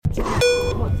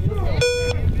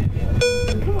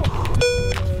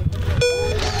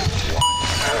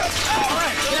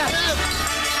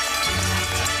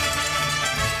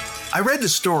read the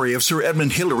story of Sir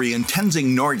Edmund Hillary and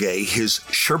Tenzing Norgay, his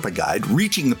Sherpa guide,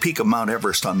 reaching the peak of Mount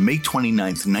Everest on May 29,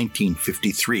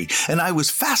 1953, and I was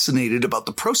fascinated about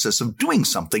the process of doing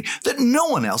something that no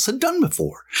one else had done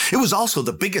before. It was also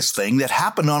the biggest thing that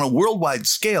happened on a worldwide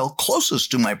scale closest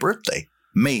to my birthday,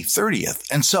 May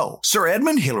 30th, and so Sir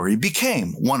Edmund Hillary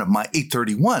became one of my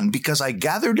 831 because I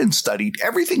gathered and studied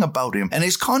everything about him and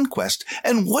his conquest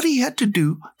and what he had to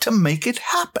do to make it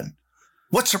happen.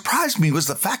 What surprised me was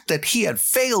the fact that he had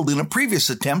failed in a previous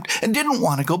attempt and didn't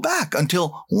want to go back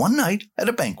until one night at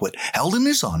a banquet held in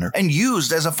his honor and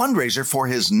used as a fundraiser for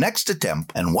his next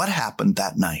attempt, and what happened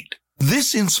that night.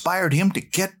 This inspired him to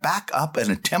get back up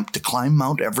and attempt to climb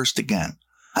Mount Everest again.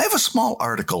 I have a small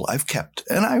article I've kept,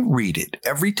 and I read it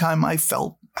every time I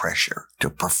felt pressure to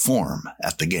perform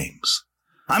at the games.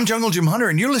 I'm Jungle Jim Hunter,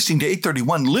 and you're listening to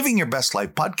 831 Living Your Best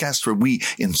Life podcast, where we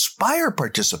inspire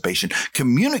participation,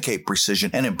 communicate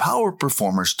precision, and empower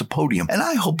performers to podium. And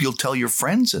I hope you'll tell your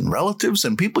friends and relatives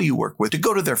and people you work with to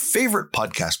go to their favorite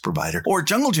podcast provider or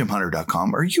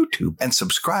junglejimhunter.com or YouTube and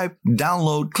subscribe,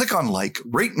 download, click on like,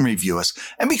 rate and review us,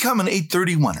 and become an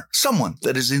 831er, someone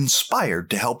that is inspired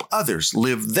to help others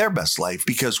live their best life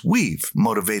because we've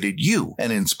motivated you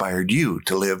and inspired you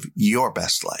to live your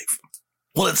best life.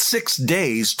 Well, it's 6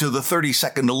 days to the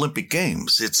 32nd Olympic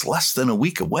Games. It's less than a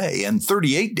week away, and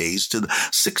 38 days to the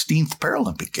 16th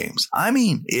Paralympic Games. I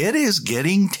mean, it is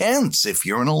getting tense if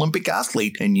you're an Olympic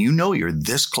athlete and you know you're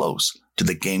this close to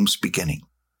the Games beginning.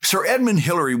 Sir Edmund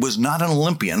Hillary was not an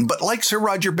Olympian, but like Sir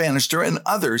Roger Bannister and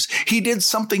others, he did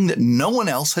something that no one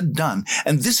else had done,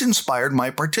 and this inspired my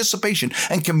participation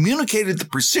and communicated the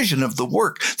precision of the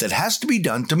work that has to be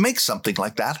done to make something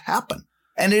like that happen.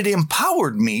 And it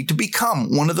empowered me to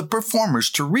become one of the performers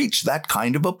to reach that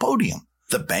kind of a podium.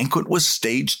 The banquet was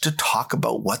staged to talk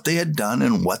about what they had done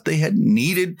and what they had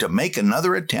needed to make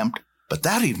another attempt. But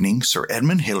that evening, Sir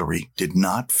Edmund Hillary did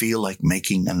not feel like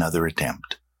making another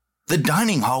attempt. The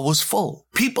dining hall was full.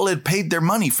 People had paid their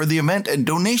money for the event, and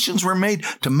donations were made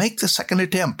to make the second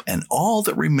attempt. And all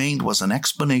that remained was an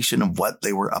explanation of what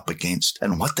they were up against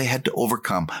and what they had to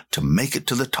overcome to make it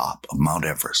to the top of Mount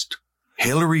Everest.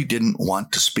 Hillary didn't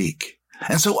want to speak,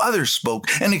 and so others spoke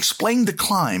and explained the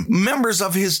climb. Members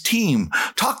of his team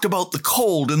talked about the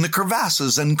cold and the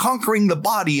crevasses and conquering the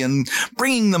body and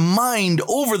bringing the mind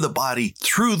over the body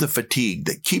through the fatigue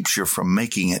that keeps you from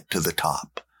making it to the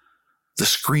top. The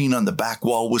screen on the back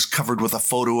wall was covered with a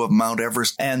photo of Mount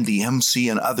Everest, and the MC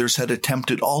and others had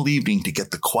attempted all evening to get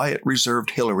the quiet,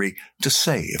 reserved Hillary to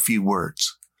say a few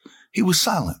words. He was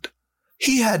silent.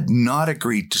 He had not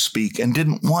agreed to speak and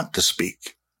didn't want to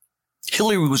speak.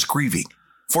 Hillary was grieving,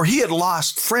 for he had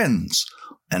lost friends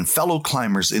and fellow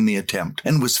climbers in the attempt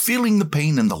and was feeling the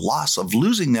pain and the loss of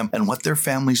losing them and what their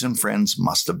families and friends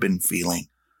must have been feeling.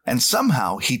 And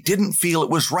somehow he didn't feel it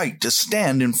was right to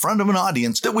stand in front of an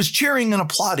audience that was cheering and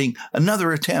applauding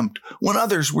another attempt when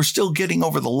others were still getting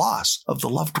over the loss of the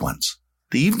loved ones.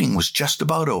 The evening was just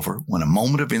about over when a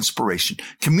moment of inspiration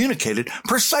communicated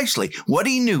precisely what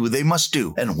he knew they must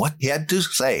do and what he had to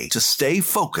say to stay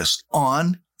focused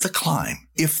on the climb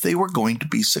if they were going to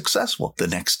be successful the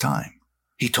next time.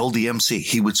 He told the MC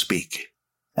he would speak,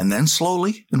 and then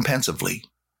slowly and pensively,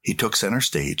 he took center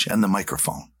stage and the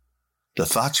microphone. The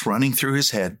thoughts running through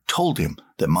his head told him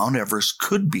that Mount Everest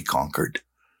could be conquered,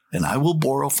 and I will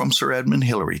borrow from Sir Edmund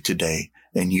Hillary today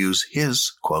and use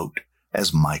his quote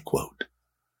as my quote.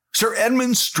 Sir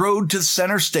Edmund strode to the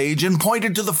center stage and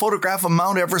pointed to the photograph of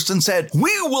Mount Everest and said, "We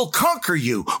will conquer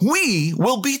you. We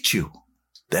will beat you."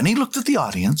 Then he looked at the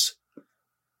audience,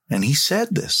 and he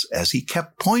said this as he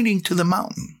kept pointing to the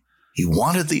mountain. He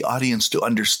wanted the audience to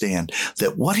understand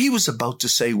that what he was about to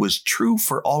say was true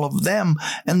for all of them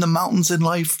and the mountains in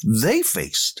life they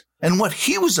faced. And what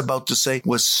he was about to say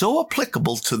was so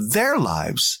applicable to their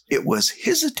lives, it was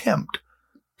his attempt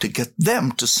to get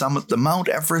them to summit the Mount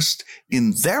Everest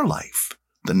in their life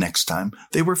the next time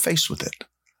they were faced with it.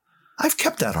 I've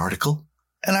kept that article,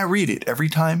 and I read it every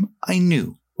time I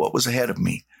knew what was ahead of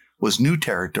me was new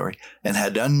territory and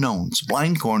had unknowns,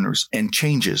 blind corners, and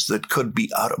changes that could be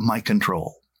out of my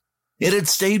control. It had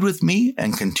stayed with me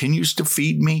and continues to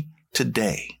feed me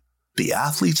today. The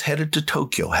athletes headed to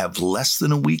Tokyo have less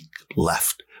than a week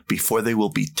left before they will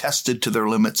be tested to their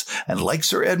limits, and like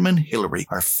Sir Edmund Hillary,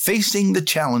 are facing the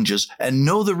challenges and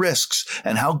know the risks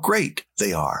and how great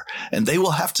they are, and they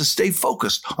will have to stay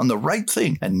focused on the right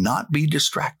thing and not be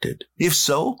distracted. If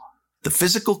so, the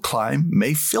physical climb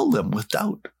may fill them with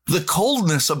doubt. The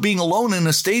coldness of being alone in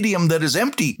a stadium that is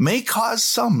empty may cause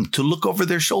some to look over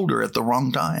their shoulder at the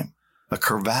wrong time. A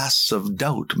crevasse of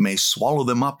doubt may swallow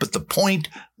them up at the point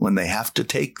when they have to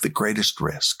take the greatest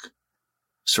risk.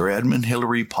 Sir Edmund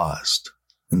Hillary paused,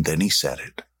 and then he said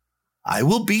it. I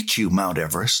will beat you, Mount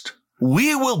Everest.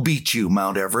 We will beat you,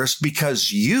 Mount Everest,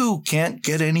 because you can't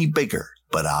get any bigger,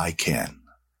 but I can.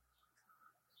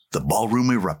 The ballroom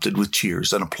erupted with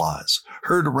cheers and applause,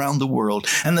 heard around the world,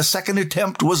 and the second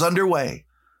attempt was underway.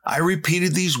 I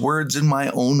repeated these words in my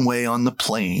own way on the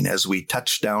plane as we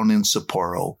touched down in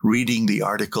Sapporo, reading the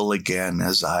article again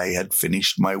as I had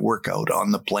finished my workout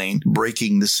on the plane,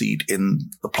 breaking the seat in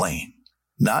the plane,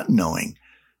 not knowing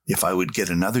if I would get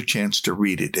another chance to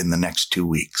read it in the next 2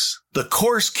 weeks. The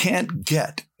course can't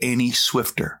get any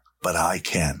swifter, but I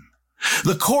can.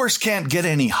 The course can't get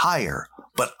any higher,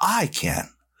 but I can.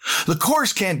 The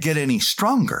course can't get any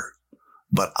stronger,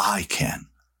 but I can.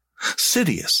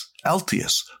 Citius,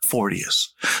 Altius, Fortius.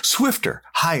 Swifter,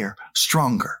 higher,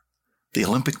 stronger. The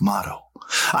Olympic motto.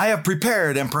 I have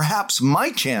prepared, and perhaps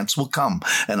my chance will come,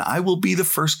 and I will be the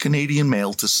first Canadian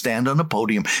male to stand on a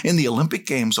podium in the Olympic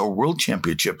Games or World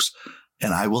Championships,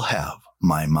 and I will have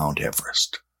my Mount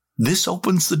Everest. This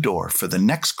opens the door for the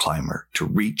next climber to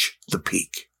reach the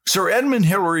peak. Sir Edmund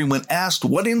Hillary, when asked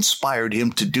what inspired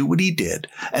him to do what he did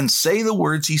and say the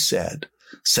words he said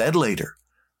later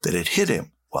that it hit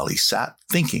him while he sat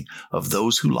thinking of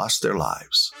those who lost their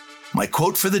lives. My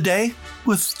quote for the day,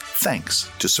 with thanks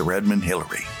to Sir Edmund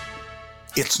Hillary.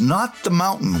 It's not the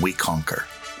mountain we conquer,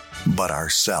 but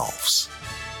ourselves.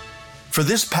 For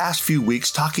this past few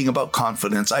weeks talking about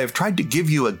confidence, I have tried to give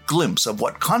you a glimpse of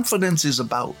what confidence is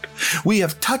about. We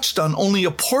have touched on only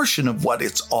a portion of what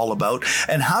it's all about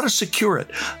and how to secure it.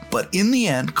 But in the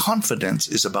end, confidence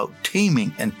is about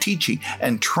taming and teaching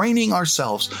and training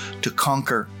ourselves to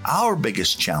conquer our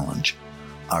biggest challenge,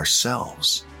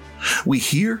 ourselves. We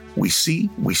hear, we see,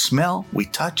 we smell, we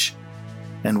touch,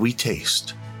 and we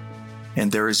taste.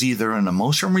 And there is either an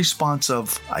emotional response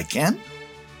of, I can,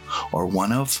 or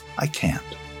one of, I can't.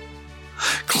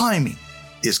 Climbing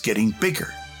is getting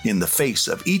bigger in the face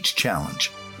of each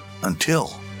challenge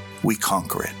until we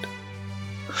conquer it.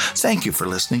 Thank you for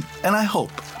listening, and I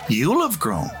hope you'll have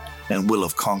grown and will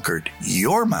have conquered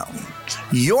your mountain,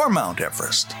 your Mount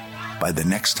Everest, by the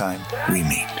next time we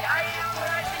meet.